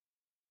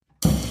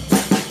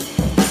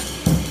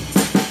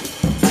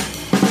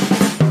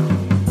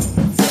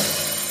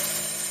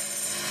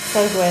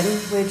So Gwen,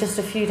 we're just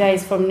a few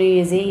days from New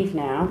Year's Eve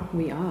now.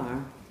 We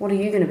are. What are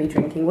you going to be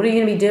drinking? What are you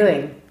going to be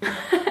doing?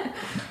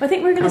 I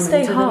think we're going to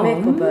stay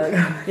home.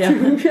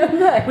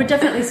 Yeah. We're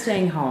definitely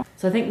staying home.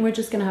 So I think we're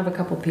just going to have a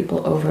couple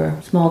people over.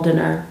 Small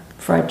dinner,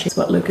 fried chicken,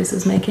 what Lucas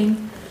is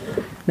making.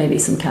 Maybe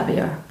some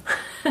caviar.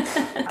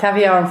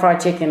 Caviar and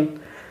fried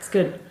chicken. It's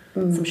good.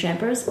 Some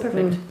champers,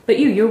 perfect. But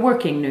you're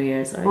working New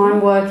Year's, are you?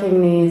 I'm working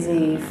New Year's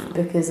Eve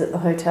because at the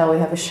hotel we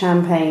have a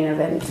champagne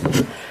event.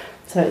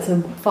 So it's a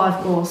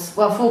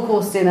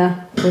 4-course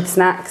dinner with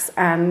snacks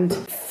and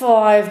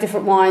 5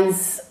 different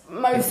wines.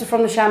 Most are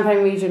from the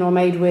Champagne region or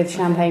made with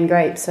champagne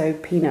grapes, so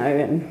Pinot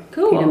and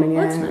Pinot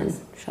Meunier that's nice.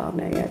 and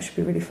Chardonnay. Yeah, it should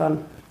be really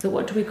fun. So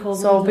what do we call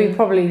them? So I'll be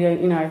probably,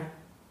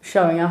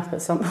 showing up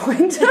at some point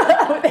with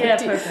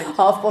empty perfect.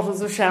 half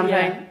bottles of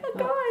champagne.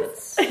 Yeah.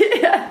 Guys.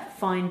 Yeah.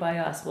 Fine by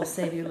us. We'll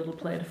save you a little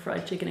plate of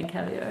fried chicken and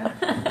caviar.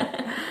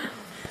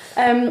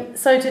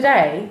 So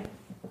today...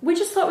 We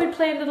just thought we'd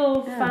play a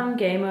little fun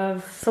game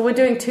of... So we're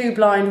doing 2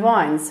 blind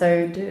wines,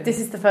 so We do. this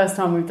is the first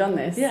time we've done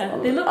this. Yeah,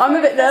 they look I'm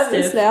a bit festive.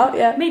 nervous now,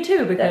 yeah. Me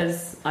too,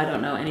 because I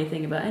don't know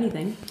anything about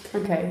anything.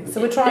 Okay,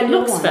 so we're trying It your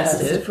looks wine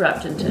festive, first.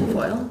 wrapped in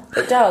tinfoil.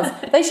 It does.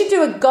 They should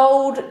do a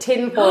gold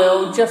tin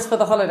foil just for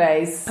the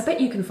holidays. I bet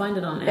you can find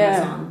it on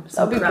Yeah, Amazon.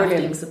 Some that'd be crafting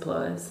brilliant.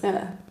 supplies.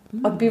 Yeah.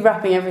 I'd be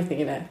wrapping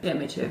everything in it. Yeah,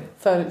 me too.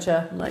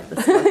 Furniture. I like the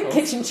sparkles.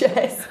 Kitchen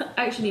chairs.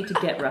 I actually need to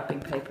get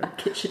wrapping paper.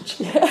 Kitchen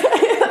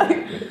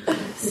chair.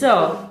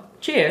 So,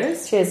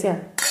 cheers. Cheers, yeah.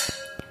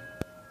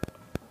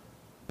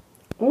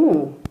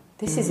 Ooh,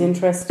 this is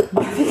interesting.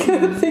 I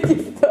think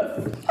it's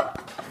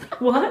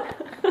What?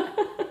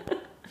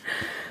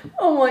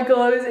 Oh my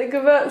god, is it a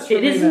Gewürztraminer?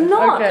 It is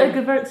not Okay. a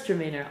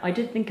Gewürztraminer. I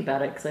did think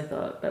about it because I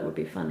thought that would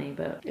be funny,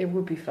 but It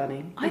would be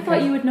funny. I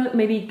thought you would know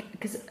maybe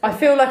because I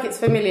feel like it's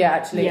familiar,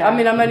 actually. Yeah. I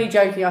mean, I'm only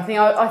joking. I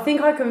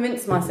think I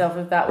convinced myself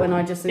of that when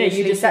I just Yeah, you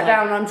initially just sat like-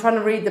 down and I'm trying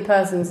to read the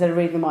person instead of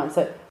reading the wine.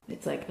 So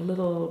it's like a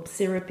little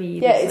syrupy.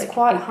 yeah, this, it's like,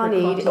 quite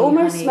honeyed. It apricot-y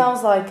almost honey.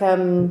 smells like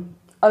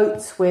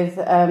oats with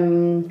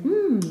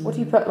what do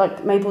you put,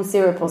 like maple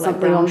syrup or like something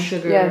brown on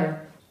sugar. Yeah.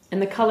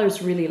 And the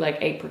colour's really like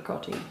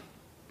apricot-y.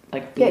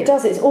 Like Yeah, beer. it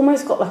does. It's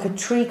almost got like a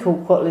treacle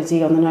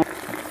quality on the nose.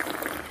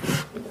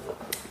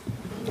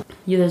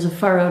 Yeah, there's a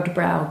furrowed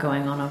brow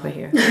going on over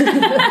here.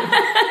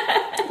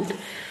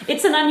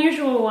 It's an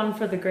unusual one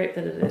for the grape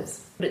that it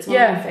is, but it's one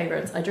of my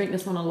favourites. I drink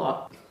this one a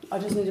lot. I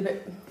just need a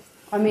bit.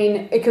 I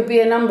mean, it could be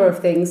a number of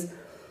things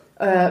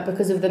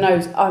because of the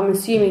nose. I'm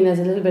assuming there's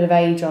a little bit of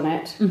age on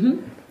it.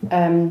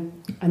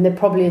 And there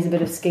probably is a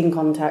bit of skin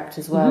contact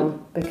as well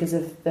because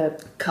of the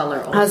Colour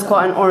also. It has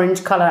quite an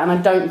orange colour, and I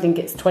don't think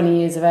it's 20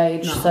 years of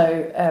age. No.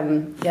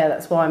 So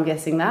that's why I'm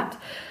guessing that.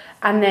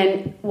 And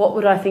then what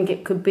would I think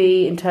it could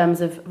be in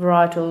terms of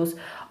varietals?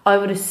 I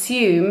would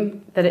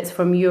assume that it's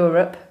from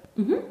Europe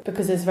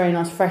because there's very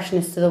nice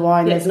freshness to the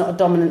wine. Yes. There's not a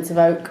dominance of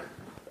oak.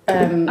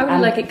 I really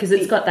like it because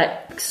it's got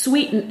that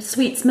sweet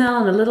smell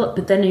and a little,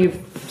 but then you've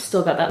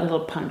still got that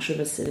little punch of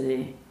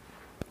acidity.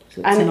 So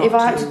it's And not if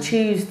I had too to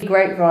choose the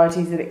grape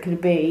varieties that it could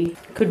be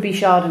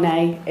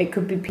Chardonnay, it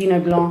could be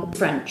Pinot Blanc.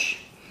 French,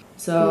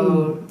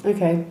 so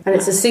Okay. And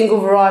it's a single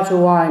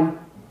varietal wine.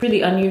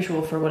 really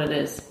unusual for what it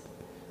is.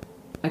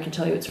 I can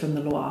tell you it's from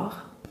the Loire.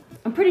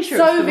 I'm pretty sure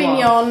it's the Loire.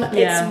 Sauvignon,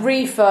 Yeah. it's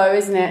Rifo,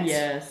 isn't it?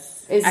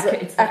 Yes. It's the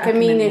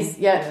Akamines,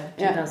 yeah.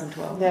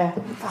 2012. Yeah.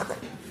 Fuck.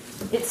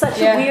 It's such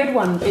Yeah. a weird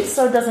one. It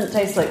so doesn't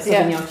taste like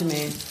Yeah. Sauvignon to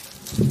me.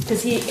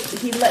 Because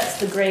he lets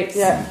the grapes,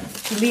 Yeah.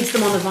 he leaves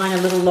them on the vine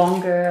a little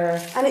longer.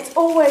 And it's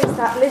always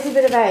that little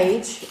bit of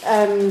age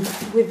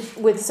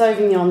with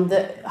Sauvignon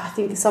that I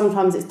think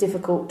sometimes it's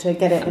difficult to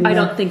get it in I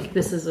the- don't think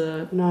this is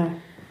a... No.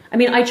 I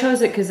mean, I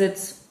chose it because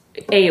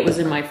it was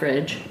in my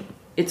fridge.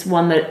 It's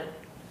one that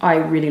I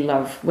really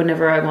love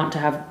whenever I want to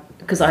have...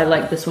 Because I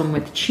like this one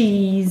with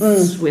cheese,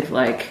 with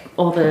like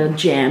all the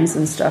jams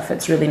and stuff.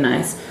 It's really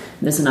nice.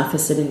 There's enough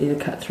acidity to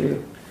cut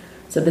through.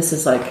 So this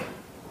is like...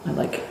 I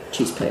like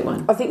cheese plate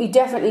wine. I think you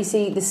definitely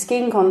see the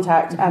skin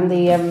contact and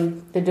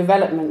the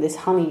development, this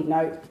honey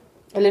note,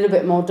 a little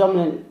bit more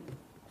dominant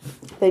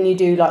than you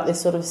do like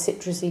this sort of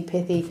citrusy,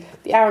 pithy.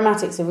 The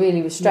aromatics are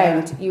really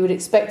restrained. Yeah. You would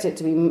expect it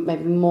to be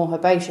maybe more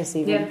herbaceous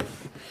even. Yeah.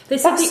 They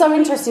said That's so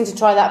interesting to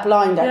try that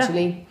blind,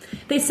 actually.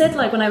 They said,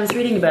 like, when I was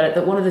reading about it,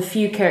 that one of the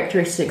few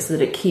characteristics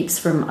that it keeps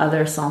from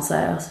other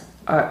Sancerres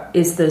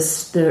is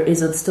there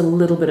is still a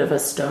little bit of a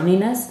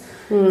stoniness.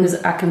 Because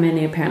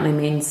Akamene apparently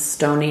means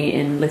stony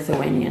in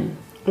Lithuanian,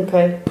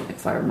 Okay.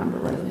 if I remember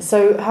rightly.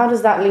 So how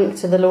does that link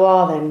to the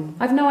Loire then?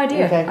 I've no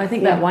idea. Okay. I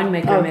think Yeah. that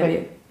winemaker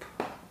Okay.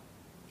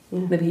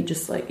 maybe he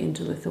just like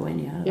into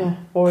Lithuania. I don't know. Yeah.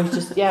 Or it's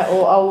just,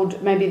 or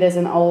old, maybe there's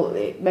an old,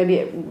 maybe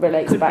it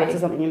relates Could back be. to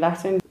something in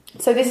Latin.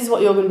 So this is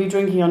what you're going to be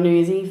drinking on New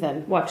Year's Eve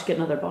then? We'll have to get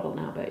another bottle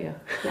now, but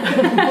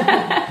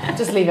yeah.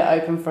 Just leave it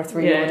open for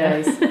 3 more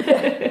days.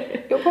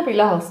 It'll probably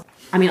last.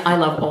 I mean, I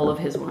love all of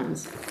his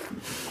wines.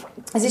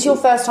 Is this your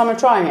first time of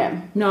trying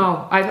it?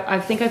 No, I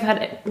think I've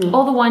had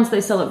all the wines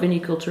they sell at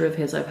Viniculture of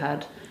his. I've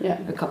had Yeah.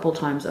 a couple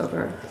times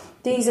over.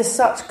 These are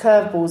such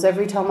curveballs.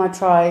 Every time I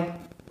try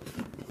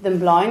them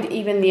blind,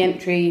 even the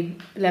entry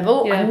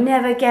level. Yeah. I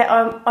never get.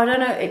 I don't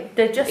know.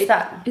 They're just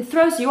that. It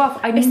throws you off.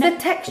 It's the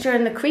texture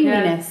and the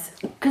creaminess.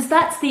 Because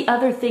that's the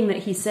other thing that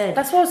he said.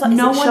 That's what I was like.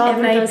 No is it one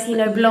ever Chardonnay, does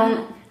Pinot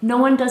Blanc. No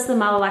one does the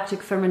malolactic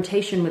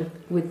fermentation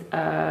with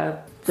the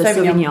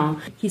Sauvignon.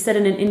 Sauvignon. He said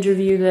in an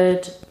interview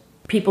that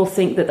people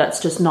think that that's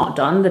just not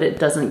done, that it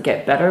doesn't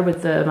get better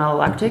with the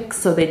malolactic,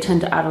 so they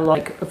tend to add a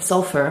lot of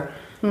sulfur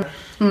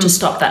to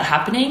stop that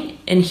happening.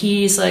 And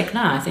he's like,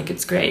 nah, I think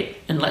it's great,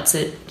 and lets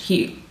it.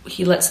 He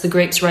lets the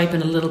grapes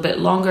ripen a little bit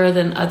longer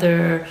than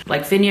other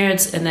like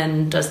vineyards, and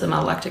then does the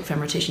malolactic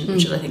fermentation,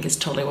 which I think is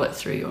totally what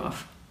threw you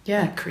off.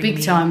 Yeah, Like creamy.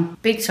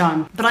 big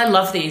time. But I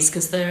love these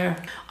because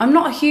they're I'm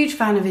not a huge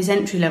fan of his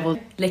entry level.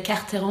 Les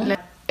Carterons.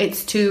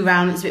 It's too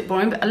round, it's a bit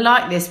boring, but I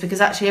like this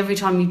because actually every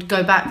time you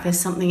go back there's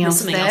something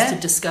else There's something there. else to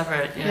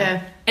discover.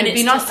 Yeah. And It'd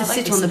be it's nice to I like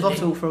sit on the acidity.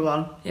 bottle for a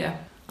while. Yeah.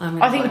 I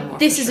buy more think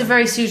this for is sure. a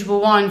very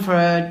suitable wine for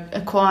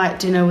a quiet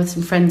dinner with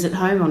some friends at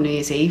home on New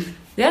Year's Eve.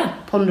 Yeah.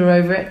 Ponder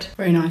over it.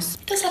 Very nice.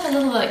 It does have a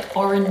little like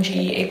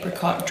orangey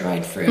apricot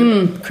dried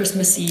fruit,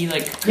 Christmassy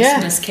like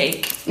Christmas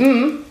cake.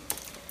 Mm.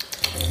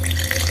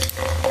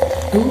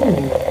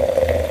 Ooh.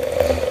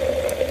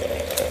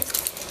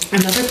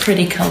 Another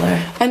pretty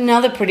colour.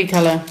 Another pretty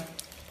colour.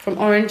 From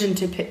orange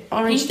to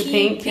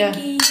pink. Yeah.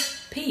 Pinky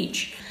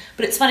peach.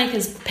 But it's funny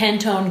because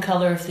Pantone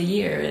colour of the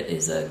year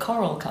is a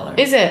coral colour.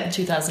 Is it?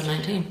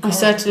 2019. I Coral.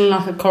 certainly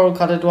like a coral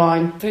coloured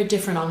wine. Very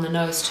different on the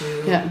nose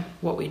to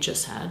what we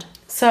just had.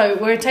 So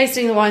we're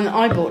tasting the wine that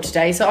I bought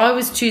today. So I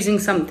was choosing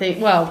something.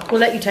 Well, we'll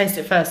let you taste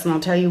it first, and I'll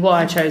tell you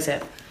why I chose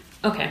it.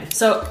 Okay,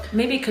 so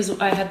maybe because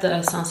I had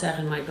the Sancerre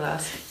in my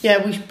glass.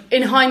 Yeah,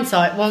 in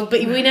hindsight, but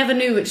we never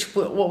knew what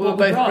we were What we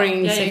both brought.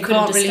 bringing, Yeah, so you you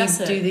couldn't can't really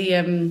discuss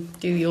it.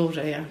 do the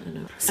order. Yeah. I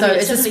know. So I mean,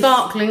 it's a definitely-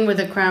 sparkling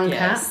with a crown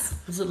Yes,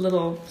 it's a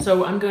little.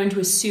 So I'm going to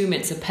assume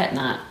it's a pet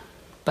nat,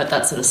 but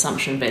that's an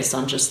assumption based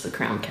on just the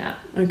crown cap.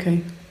 cap.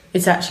 Okay.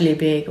 It's actually a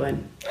beer,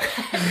 Gwen.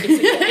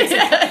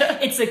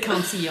 It's a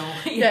Cantillon.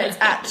 Yeah, it's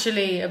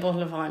actually a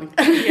bottle of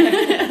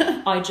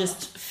Heineken. I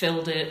just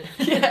filled it.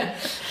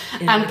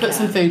 And put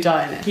some food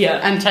dye in it. Yeah.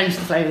 And changed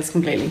the flavours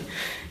completely.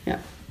 Yeah.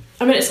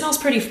 I mean, it smells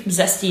pretty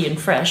zesty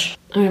and fresh.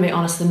 I'm gonna be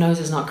honest, the nose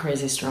is not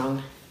crazy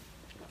strong.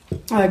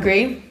 I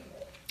agree.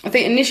 I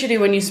think initially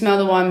when you smell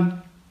the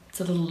wine, It's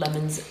a little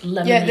lemons.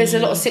 yeah, there's a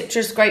lot of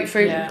citrus,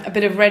 grapefruit, Yeah. a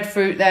bit of red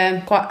fruit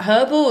there. Quite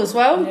herbal as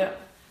well. Yeah.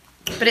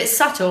 But it's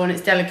subtle and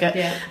it's delicate.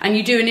 Yeah. And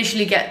you do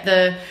initially get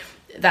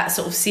that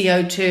sort of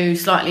CO2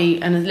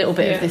 slightly and a little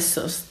bit of this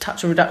sort of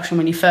touch of reduction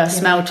when you first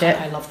smelt it.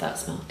 I love that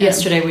smell. Yeah.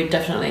 Yesterday we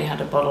definitely had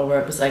a bottle where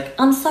it was like,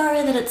 I'm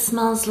sorry that it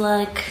smells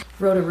like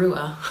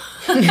Rotorua.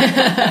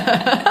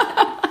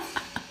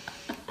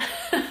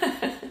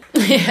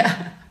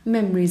 Yeah.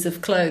 Memories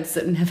of clothes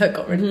that never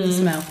got rid of the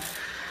smell.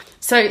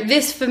 So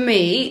this for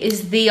me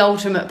is the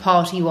ultimate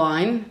party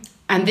wine,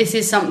 and this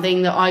is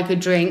something that I could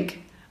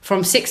drink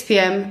from 6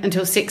 p.m.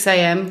 until 6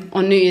 a.m.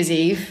 on New Year's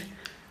Eve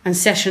and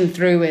session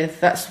through with.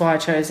 That's why I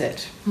chose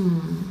it.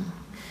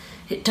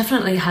 It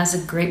definitely has a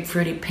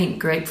grapefruity, pink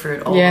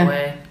grapefruit all Yeah. the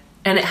way.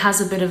 And it has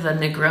a bit of a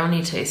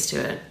Negroni taste to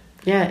it.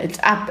 Yeah,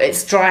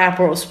 it's dry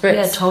Aperol spritz.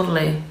 Yeah,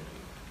 totally.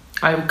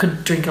 I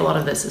could drink a lot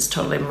of this. It's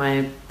totally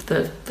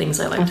the things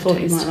I like I to thought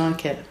taste. you might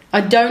like it. I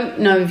don't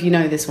know if you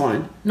know this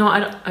wine. No,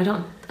 I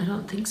don't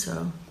think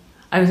so.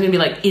 I was gonna be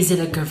like, is it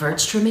a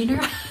Gewürztraminer?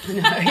 No,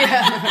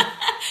 yeah.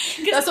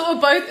 That's what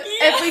we're both.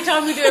 Every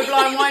time we do a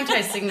blind wine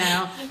tasting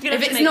now, gonna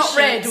if it's make not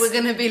red, shapes. we're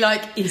going to be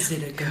like, Is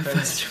it a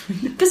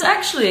Gewürztraminer? Because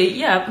actually,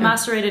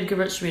 macerated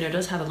Gewürztraminer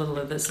does have a little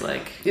of this,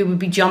 like, it would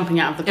be jumping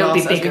out of the It would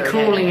glass. be It would bigger, be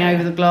crawling yeah.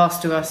 over the glass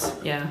to us.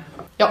 yeah.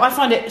 Yeah, I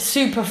find it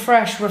super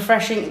fresh,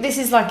 refreshing. This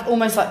is like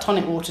almost like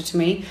tonic water to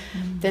me.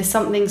 There's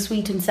something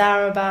sweet and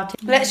sour about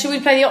it. Should we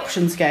play the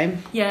options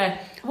game? Yeah.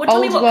 Tell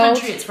me what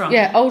country it's from.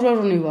 Yeah, Old World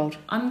or New World?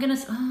 I'm gonna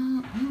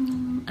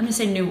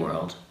say New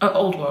World. Oh,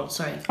 Old World.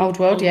 Sorry. Old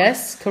World,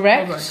 yes,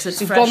 correct. Old World, 'cause it's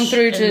We've fresh gone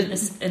through to.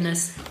 in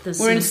this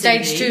We're in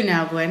stage acidity. 2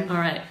 now, Gwen. All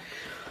right.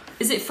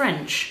 Is it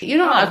French? You're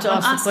not allowed to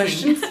I'm ask the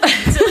asking.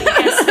 questions. So,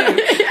 guess who?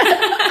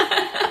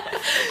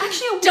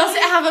 Actually, Does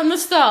it have a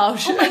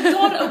moustache? Oh my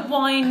god, a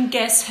wine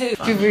guess who?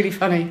 It'd be really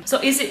funny. So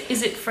is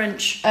it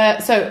French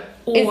So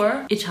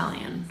or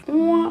Italian?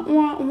 No,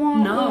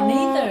 No,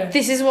 neither.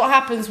 This is what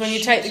happens when you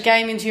take the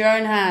game into your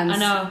own hands. I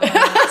know.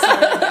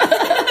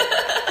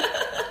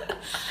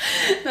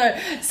 No.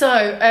 So,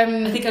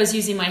 I think I was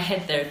using my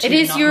head there too. it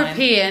is not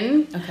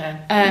European, mine. Okay.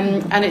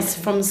 and it's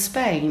from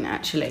Spain,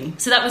 actually.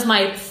 So that was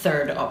my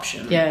third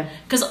option. Yeah.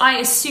 Because I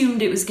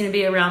assumed it was going to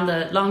be around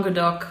the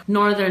Languedoc,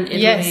 northern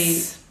Italy,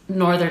 Yes.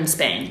 northern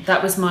Spain.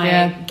 That was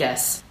my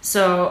guess.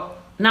 So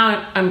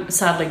now I'm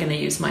sadly going to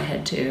use my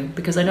head too,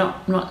 because I'm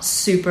not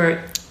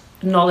super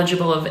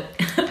knowledgeable of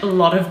a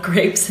lot of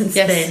grapes in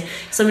Yes. Spain.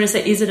 So I'm going to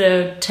say, is it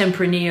a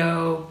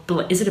Tempranillo?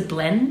 Is it a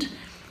blend?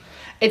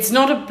 It's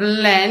not a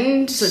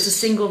blend. So it's a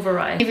single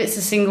variety. If it's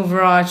a single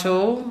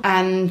varietal,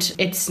 and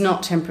it's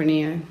not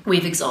Tempranillo.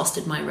 We've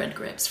exhausted my red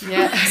grapes. From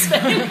Yeah.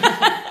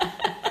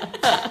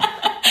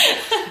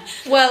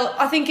 Well,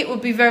 I think it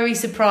would be very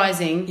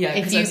surprising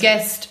if you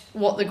guessed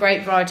what the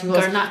grape variety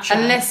was. Garnacha.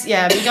 Unless,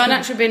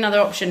 Garnacha would be another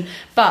option.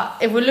 But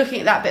if we're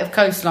looking at that bit of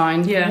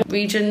coastline, any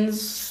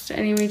regions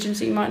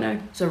that you might know?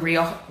 So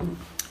Rioja.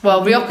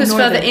 Well, Rioja's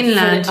further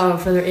inland.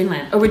 Further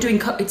inland. Oh, we're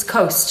doing it's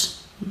coast.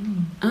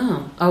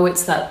 Oh,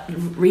 it's that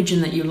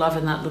region that you love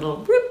in that little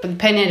whoop.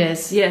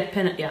 Penedes. Yeah.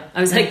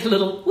 I was like the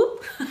little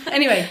whoop.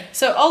 Anyway,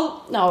 so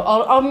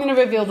I'm going to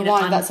reveal the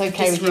wine if that's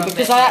okay with you,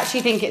 because I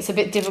actually think it's a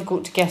bit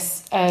difficult to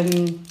guess.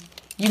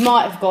 You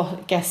might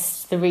have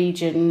guessed the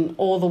region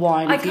or the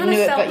wine if you knew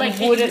it, but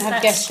you wouldn't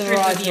have guessed the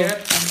variety.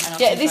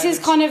 This is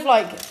kind of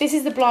like, this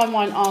is the blind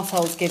wine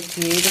arseholes give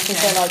to you,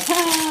 because they're like,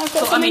 I've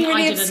got something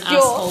really obscure. I did an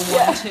asshole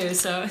one too,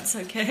 so it's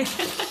okay.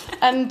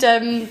 And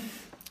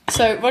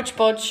so Roch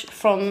Bodge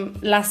from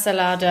La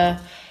Salada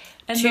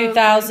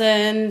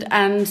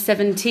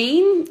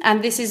 2017,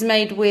 and this is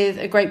made with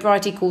a grape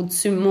variety called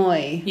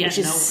Sumoy. Yeah, which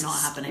is not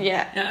happening.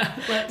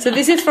 Yeah. So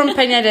this is from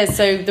Penedes,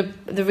 so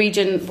the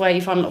region where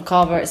you find a lot of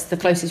cava. It's the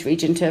closest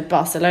region to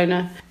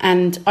Barcelona,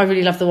 and I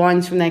really love the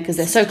wines from there because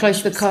they're so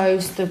close to the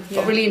coast. They've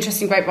got really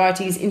interesting grape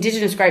varieties,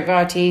 indigenous grape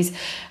varieties,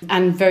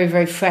 and very,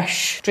 very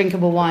fresh,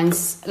 drinkable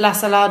wines. La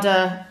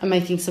Salada are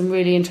making some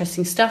really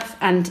interesting stuff,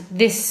 and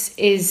this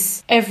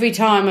is, every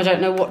time I don't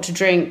know what to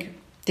drink,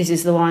 this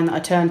is the wine that I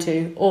turn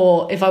to.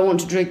 Or if I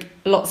want to drink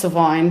lots of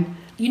wine.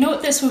 You know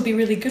what this would be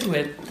really good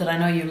with, that I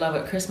know you love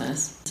at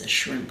Christmas? It's a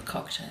shrimp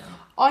cocktail.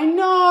 I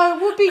know,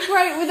 it would be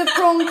great with a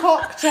prawn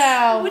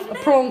cocktail. A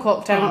prawn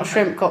cocktail, not a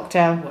shrimp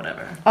cocktail.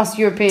 Whatever. Us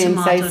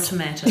Europeans say...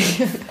 Tomato.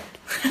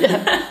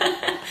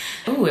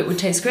 Oh, it would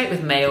taste great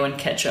with mayo and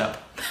ketchup.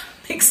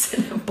 Mixed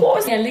in a bowl.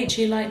 Yeah,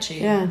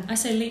 lychee. Yeah. I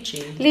say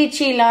lychee.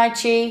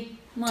 Lychee.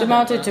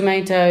 Tomato.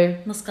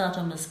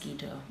 Moscato.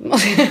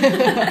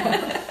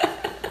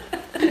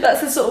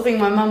 That's the sort of thing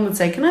my mum would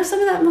say. Can I have some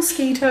of that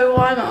mosquito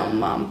wine? Oh,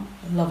 mum.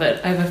 I love it.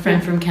 I have a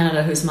friend from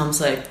Canada whose mum's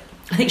like,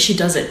 I think she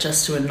does it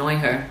just to annoy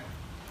her.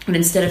 But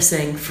instead of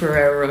saying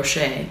Ferrero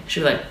Rocher,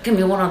 she'll be like, give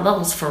me one of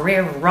those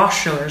Ferrero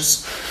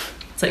Rochers.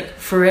 It's like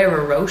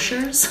Ferrero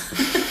Rochers?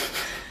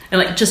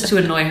 And like just to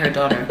annoy her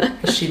daughter,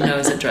 because she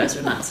knows it drives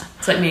her nuts.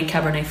 It's like me and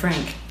Cabernet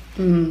Franc.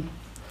 Mm.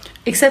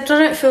 Except I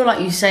don't feel like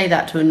you say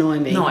that to annoy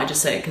me. No, I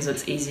just say it because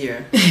it's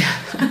easier.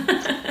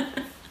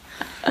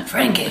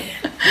 Frankie.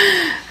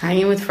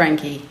 Hanging with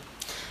Frankie.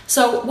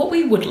 So what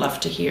we would love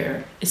to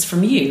hear is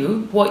from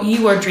you what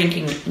you are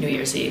drinking New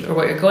Year's Eve, or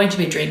what you're going to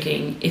be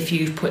drinking if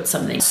you put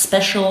something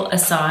special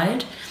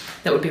aside.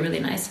 That would be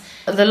really nice.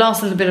 The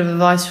last little bit of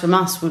advice from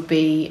us would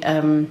be,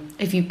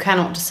 if you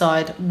cannot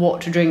decide what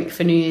to drink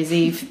for New Year's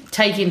Eve,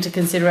 take into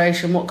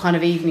consideration what kind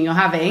of evening you're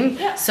having.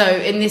 Yeah. So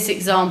in this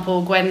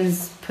example,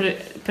 Gwen's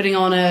putting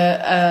on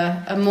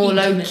a more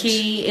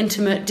low-key,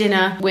 intimate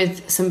dinner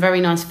with some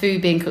very nice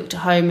food being cooked at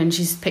home, and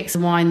she's picked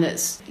some wine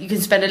that's you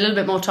can spend a little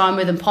bit more time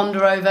with and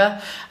ponder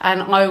over.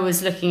 And I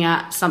was looking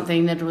at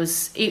something that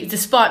was,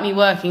 despite me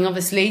working,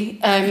 obviously,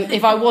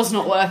 if I was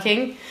not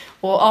working,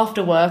 or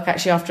after work,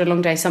 actually after a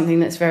long day, something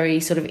that's very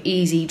sort of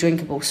easy,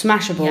 drinkable,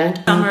 smashable.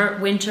 Yeah. Summer,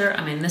 winter,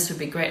 I mean, this would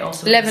be great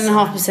also.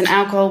 11.5%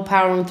 alcohol,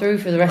 power on through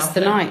for the rest of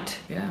the night.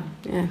 Yeah.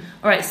 Yeah.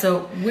 All right,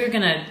 so we're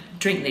going to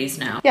drink these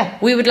now. Yeah,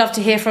 we would love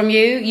to hear from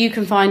you. You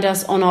can find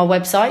us on our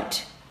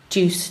website,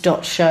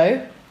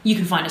 juice.show. You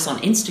can find us on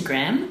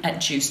Instagram at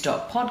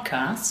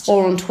juice.podcast.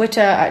 Or on Twitter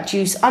at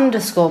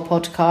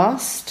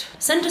juice_podcast.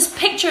 Send us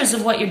pictures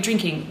of what you're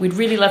drinking. We'd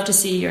really love to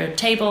see your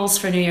tables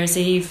for New Year's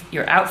Eve,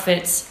 your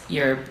outfits,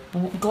 your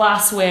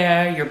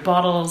glassware, your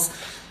bottles.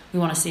 We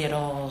want to see it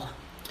all.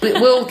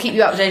 We'll keep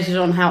you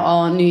updated on how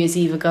our New Year's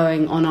Eve are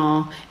going on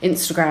our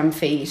Instagram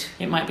feed.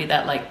 It might be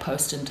that like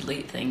post and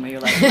delete thing where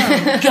you're like,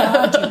 oh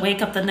God, you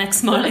wake up the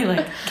next morning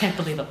like, can't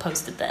believe I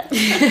posted that.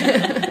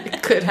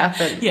 It could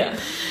happen. Yeah.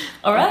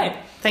 All right.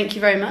 Thank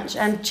you very much,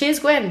 and cheers,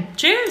 Gwen.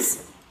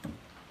 Cheers.